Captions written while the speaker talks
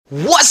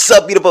What's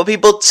up, beautiful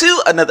people,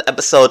 to another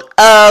episode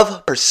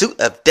of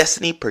Pursuit of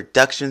Destiny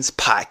Productions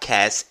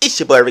podcast. It's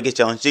your boy Ricky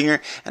Jones Jr.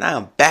 and I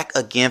am back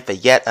again for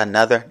yet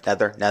another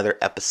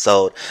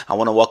episode. I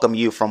want to welcome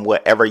you from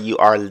wherever you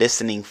are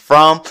listening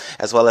from,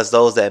 as well as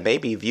those that may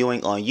be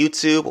viewing on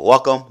YouTube.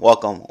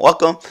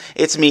 Welcome.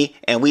 It's me,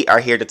 and we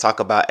are here to talk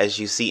about, as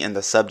you see in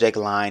the subject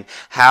line,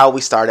 how we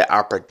started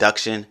our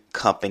production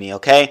company.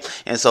 Okay,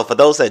 and so for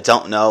those that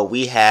don't know,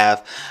 we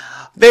have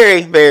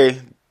very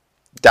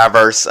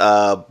diverse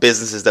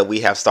businesses that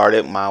we have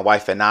started, my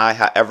wife and I.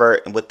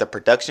 However, with the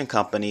production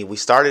company, we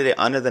started it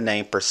under the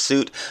name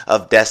Pursuit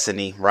of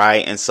Destiny,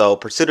 right? And so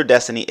Pursuit of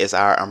Destiny is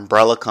our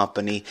umbrella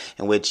company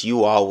in which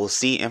you all will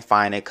see and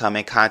find and come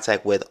in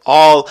contact with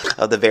all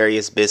of the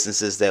various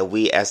businesses that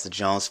we as the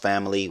Jones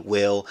family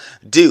will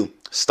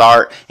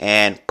start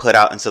and put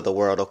out into the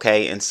world.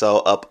 Okay, and so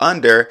up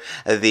under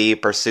the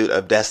Pursuit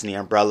of Destiny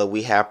umbrella,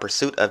 we have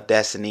Pursuit of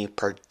Destiny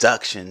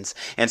Productions.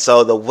 And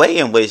so the way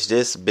in which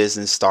this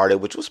business started,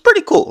 which was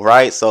pretty cool,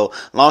 right? So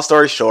long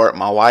story short,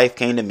 my wife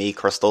came to me,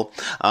 Crystal,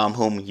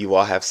 whom you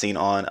all have seen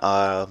on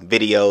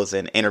videos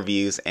and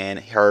interviews and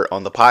heard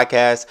on the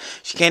podcast.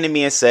 She came to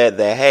me and said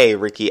that, hey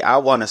Ricky, I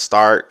want to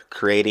start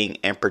creating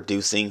and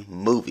producing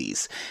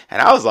movies.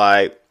 And I was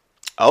like,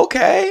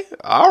 okay,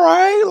 all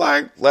right,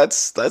 like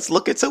let's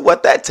look into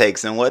what that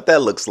takes and what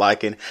that looks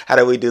like and how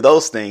do we do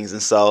those things.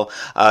 And so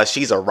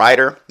she's a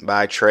writer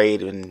by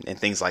trade and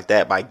things like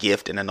that, by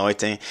gift and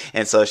anointing.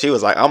 And so she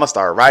was like, I'm gonna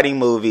start writing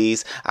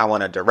movies, I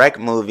want to direct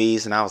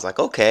movies. And I was like,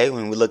 okay.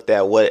 When we looked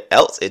at what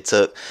else it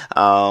took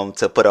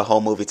to put a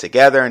whole movie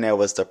together, and there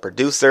was the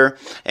producer,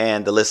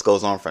 and the list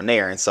goes on from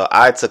there. And so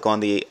I took on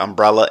the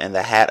umbrella and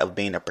the hat of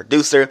being a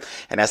producer,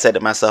 and I said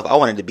to myself, I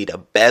wanted to be the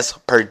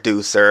best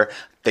producer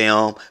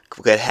film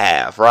could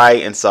have,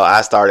 right? And so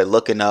I started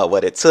looking up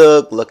what it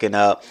took, looking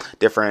up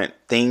different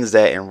things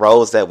that and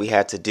roles that we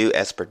had to do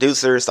as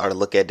producers, started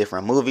looking at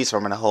different movies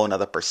from a whole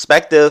nother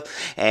perspective.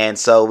 And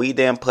so we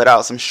then put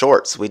out some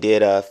shorts. We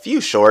did a few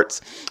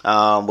shorts,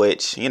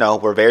 which,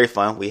 were very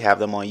fun. We have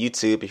them on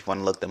YouTube if you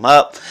want to look them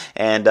up.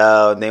 And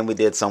then we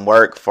did some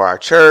work for our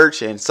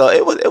church. And so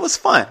it was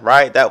fun,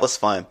 right? That was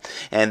fun.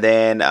 And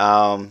then,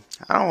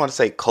 I don't want to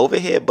say COVID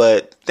hit,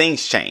 but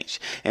things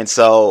changed. And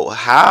so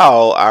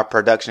how our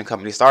production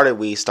company started,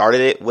 we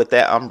started it with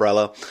that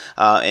umbrella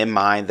in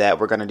mind that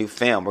we're going to do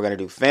film. We're going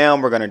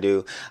to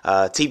do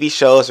TV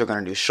shows. We're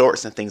going to do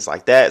shorts and things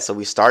like that. So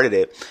we started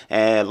it,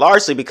 and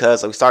largely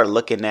because we started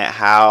looking at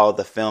how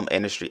the film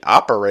industry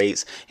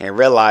operates and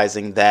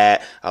realizing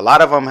that a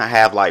lot of them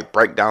have like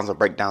breakdowns.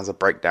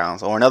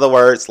 Or in other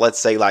words, let's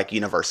say like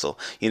Universal.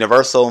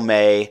 Universal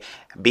may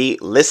be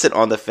listed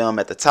on the film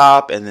at the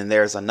top, and then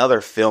there's another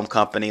film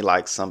company,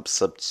 like some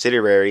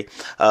subsidiary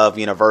of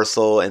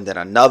Universal, and then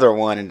another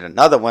one,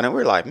 and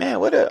we're like, man,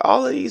 what are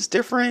all of these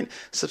different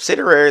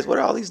subsidiaries, what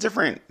are all these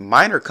different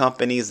minor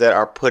companies that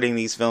are putting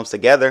these films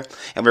together?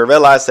 And we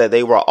realized that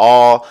they were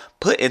all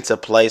put into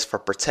place for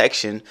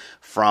protection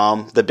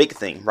from the big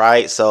thing,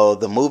 right? So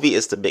the movie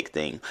is the big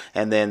thing,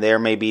 and then there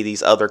may be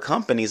these other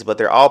companies, but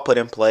they're all put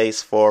in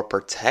place for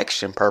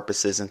protection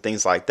purposes and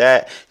things like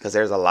that, because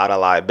there's a lot of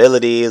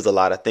liabilities, a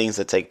lot of things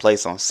that take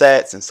place on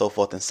sets and so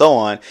forth and so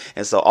on.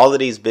 And so all of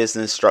these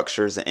business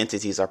structures and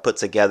entities are put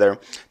together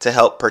to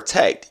help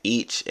protect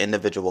each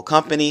individual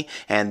company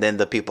and then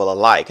the people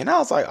alike. And I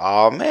was like,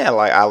 oh man,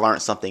 like I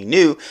learned something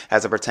new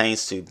as it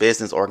pertains to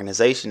business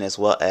organization as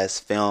well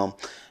as film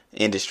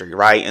industry,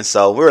 right? And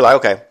so we were like,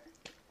 okay,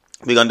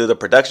 we're going to do the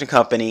production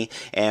company,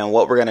 and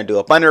what we're going to do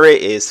up under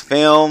it is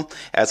film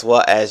as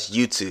well as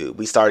YouTube.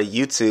 We started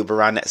YouTube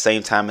around that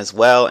same time as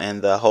well,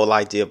 and the whole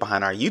idea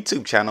behind our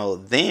YouTube channel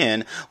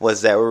then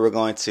was that we were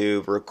going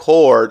to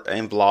record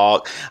and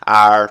vlog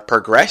our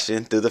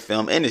progression through the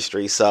film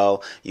industry.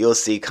 So you'll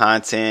see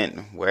content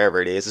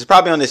wherever it is. It's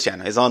probably on this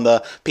channel. It's on the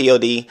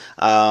POD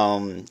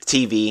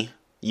TV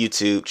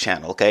YouTube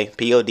channel, okay?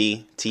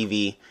 POD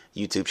TV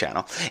YouTube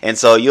channel. And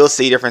so you'll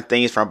see different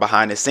things from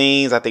behind the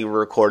scenes. I think we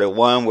recorded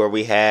one where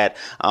we had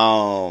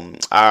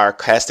our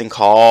casting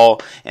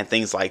call and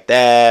things like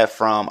that,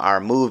 from our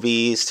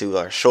movies to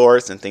our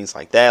shorts and things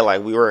like that.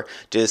 Like we were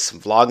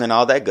just vlogging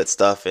all that good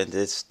stuff, and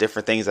just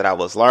different things that I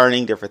was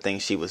learning, different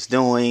things she was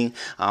doing,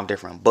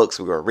 different books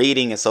we were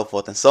reading and so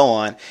forth and so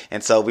on.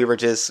 And so we were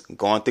just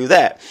going through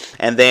that.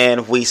 And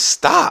then we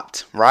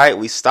stopped, right?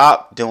 We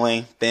stopped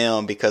doing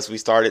film because we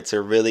started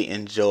to really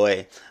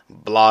enjoy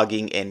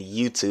blogging and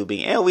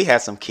YouTubing, and we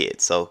had some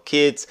kids. So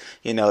kids,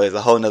 is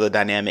a whole nother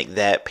dynamic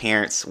that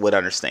parents would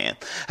understand.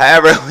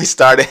 However, we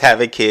started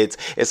having kids,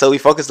 and so we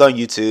focused on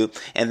YouTube,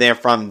 and then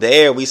from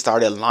there we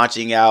started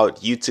launching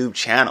out YouTube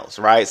channels,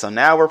 right? So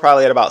now we're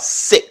probably at about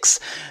 6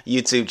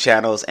 YouTube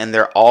channels, and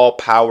they're all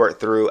powered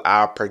through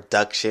our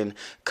production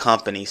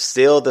company.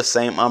 Still the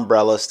same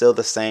umbrella, still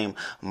the same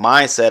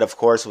mindset, of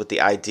course, with the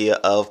idea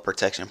of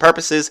protection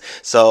purposes.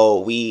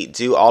 So we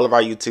do all of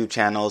our YouTube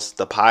channels,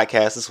 the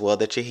podcast as well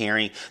that you're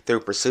hearing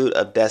through Pursuit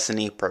of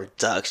Destiny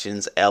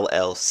Productions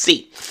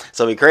LLC.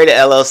 So we created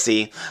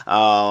LLC.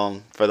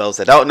 For those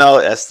that don't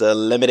know, that's the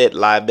Limited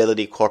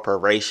Liability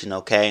Corporation,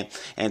 okay?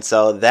 And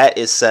so that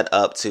is set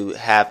up to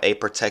have a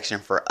protection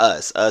for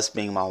us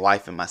being my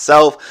wife and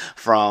myself,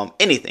 from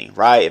anything,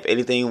 right? If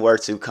anything were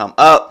to come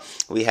up,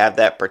 we have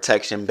that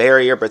protection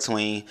barrier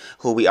between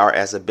who we are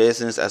as a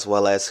business as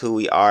well as who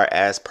we are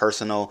as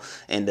personal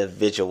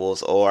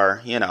individuals,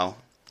 or,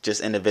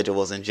 just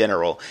individuals in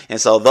general. And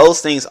so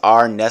those things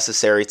are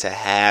necessary to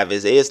have.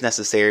 It is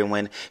necessary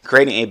when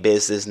creating a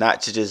business,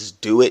 not to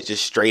just do it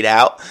just straight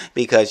out,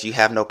 because you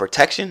have no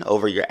protection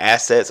over your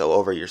assets or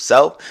over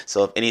yourself.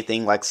 So if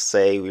anything, like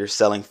say you're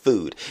selling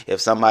food,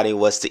 if somebody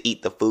was to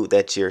eat the food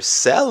that you're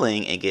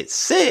selling and get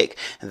sick,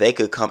 they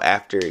could come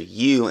after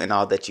you and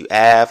all that you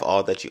have,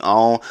 all that you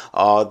own,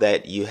 all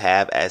that you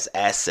have as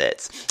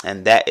assets.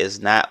 And that is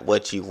not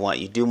what you want.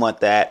 You do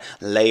want that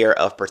layer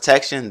of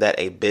protection that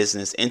a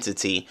business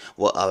entity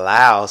will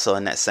allow. So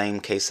in that same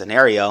case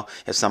scenario,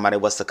 if somebody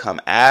was to come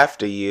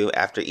after you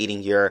after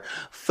eating your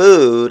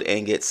food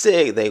and get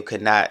sick, they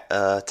could not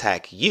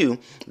attack you.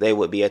 They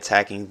would be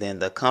attacking then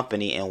the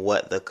company and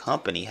what the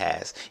company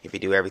has, if you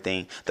do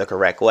everything the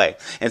correct way.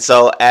 And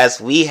so as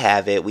we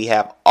have it, we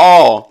have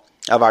all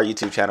of our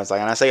YouTube channels,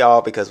 and I say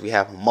all because we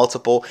have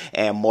multiple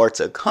and more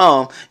to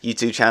come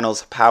YouTube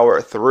channels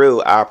powered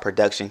through our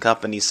production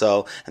company.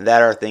 So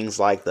that are things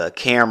like the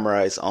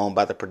camera is owned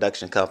by the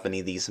production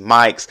company, these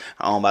mics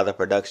are owned by the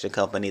production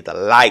company, the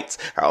lights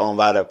are owned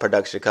by the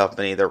production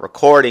company, the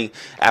recording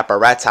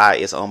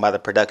apparatus is owned by the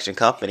production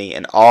company,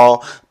 and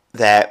all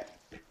that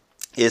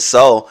is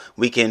so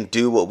we can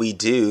do what we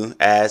do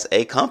as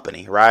a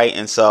company, right?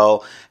 And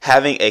so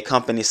having a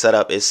company set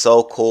up is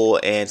so cool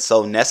and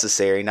so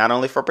necessary, not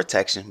only for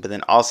protection, but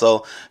then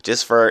also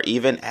just for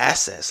even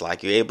assets.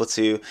 Like you're able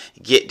to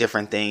get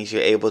different things.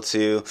 You're able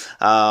to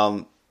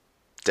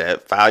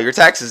file your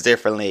taxes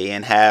differently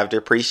and have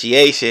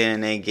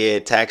depreciation and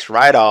get tax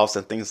write-offs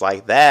and things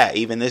like that.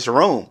 Even this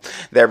room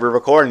that we're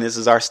recording, this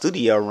is our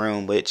studio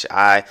room, which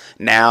I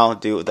now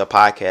do the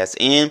podcast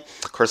in.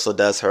 Crystal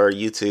does her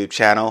YouTube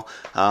channel,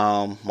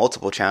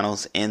 multiple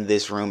channels in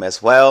this room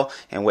as well.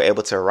 And we're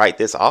able to write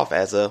this off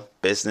as a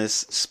business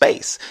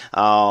space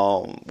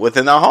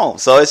within our home.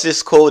 So it's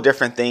just cool,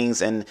 different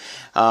things and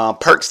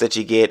perks that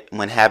you get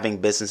when having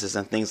businesses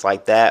and things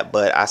like that.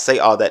 But I say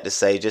all that to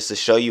say, just to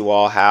show you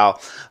all how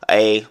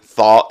a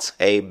thought,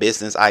 a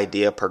business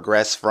idea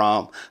progressed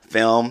from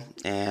film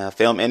and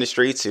film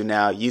industry to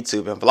now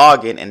YouTube and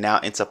vlogging, and now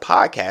into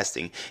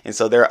podcasting. And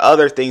so there are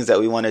other things that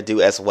we want to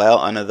do as well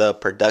under the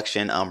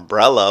production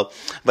umbrella,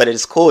 but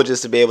it's cool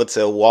just to be able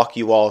to walk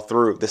you all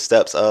through the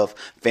steps of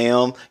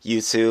film,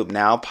 YouTube,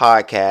 now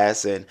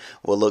podcast, and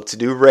we'll look to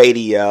do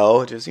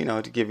radio, just,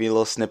 to give you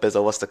little snippets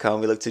of what's to come.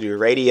 We look to do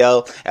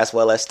radio as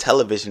well as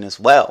television as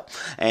well.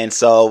 And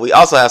so we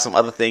also have some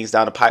other things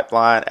down the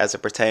pipeline as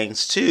it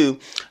pertains to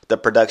the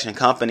production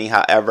company.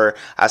 However,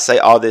 I say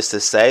all this to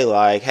say,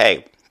 like,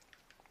 hey,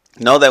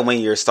 know that when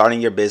you're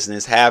starting your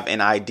business, have an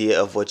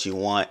idea of what you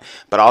want,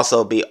 but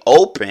also be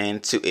open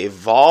to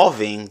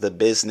evolving the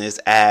business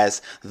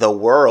as the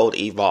world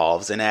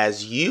evolves and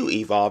as you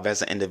evolve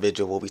as an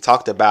individual. We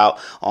talked about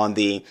on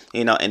the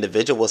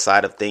individual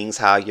side of things,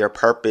 how your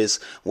purpose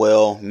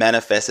will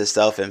manifest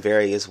itself in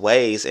various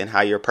ways and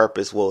how your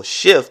purpose will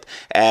shift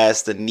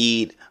as the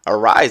need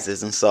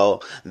arises. And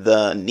so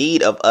the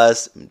need of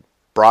us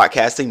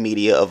broadcasting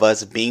media, of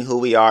us being who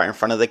we are in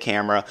front of the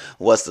camera,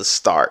 was the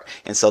start.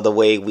 And so the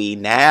way we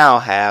now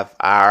have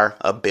our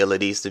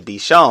abilities to be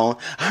shown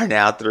are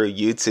now through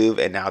YouTube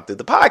and now through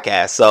the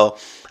podcast. So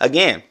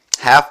again,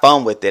 have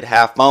fun with it.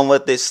 Have fun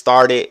with it.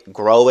 Start it,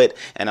 grow it,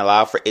 and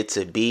allow for it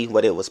to be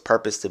what it was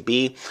purposed to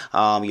be.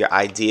 Your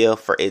idea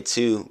for it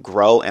to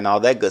grow and all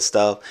that good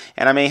stuff.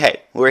 And I mean,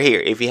 hey, we're here.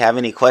 If you have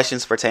any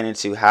questions pertaining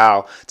to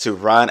how to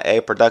run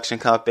a production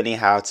company,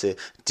 how to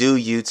do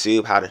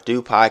YouTube, how to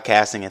do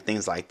podcasting and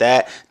things like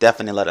that,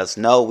 definitely let us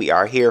know. We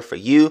are here for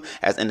you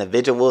as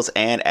individuals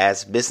and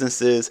as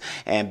businesses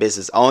and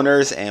business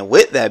owners. And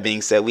with that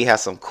being said, we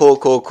have some cool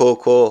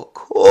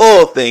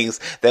things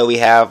that we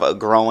have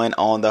growing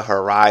on the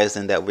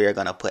horizon that we're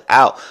going to put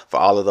out for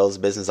all of those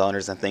business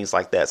owners and things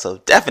like that. So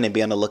definitely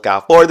be on the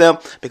lookout for them,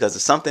 because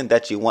it's something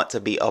that you want to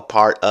be a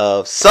part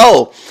of.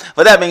 So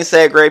with that being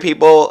said, great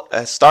people,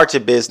 start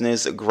your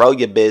business, grow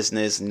your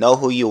business, know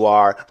who you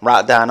are,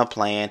 write down a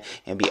plan,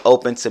 and be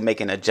open to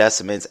making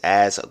adjustments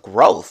as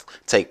growth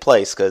take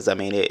place. Because I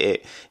mean,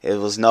 it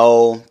was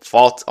no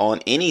fault on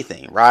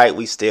anything, right?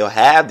 We still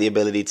have the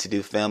ability to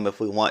do film if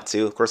we want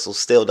to. Crystal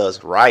still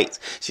does write.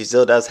 She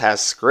still does have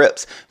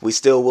scripts. We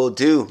still will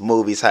do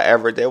movies.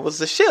 However, there was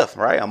a shift,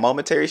 right? A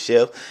momentary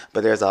shift,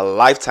 but there's a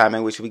lifetime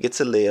in which we get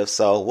to live.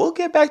 So we'll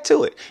get back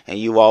to it, and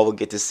you all will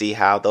get to see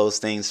how those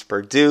things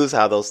produce,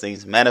 how those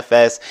things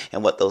manifest,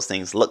 and what those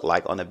things look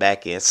like on the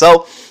back end.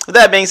 So with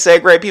that being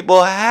said, great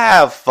people,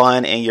 have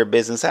fun in your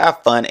business,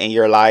 have fun in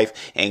your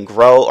life, and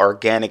grow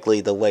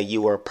organically the way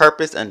you were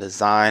purposed and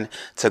designed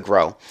to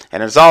grow.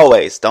 And as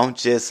always, don't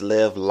just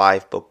live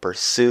life, but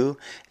pursue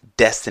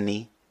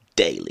destiny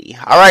daily.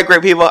 All right,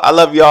 great people. I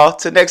love y'all.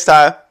 Till next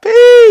time.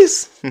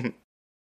 Peace.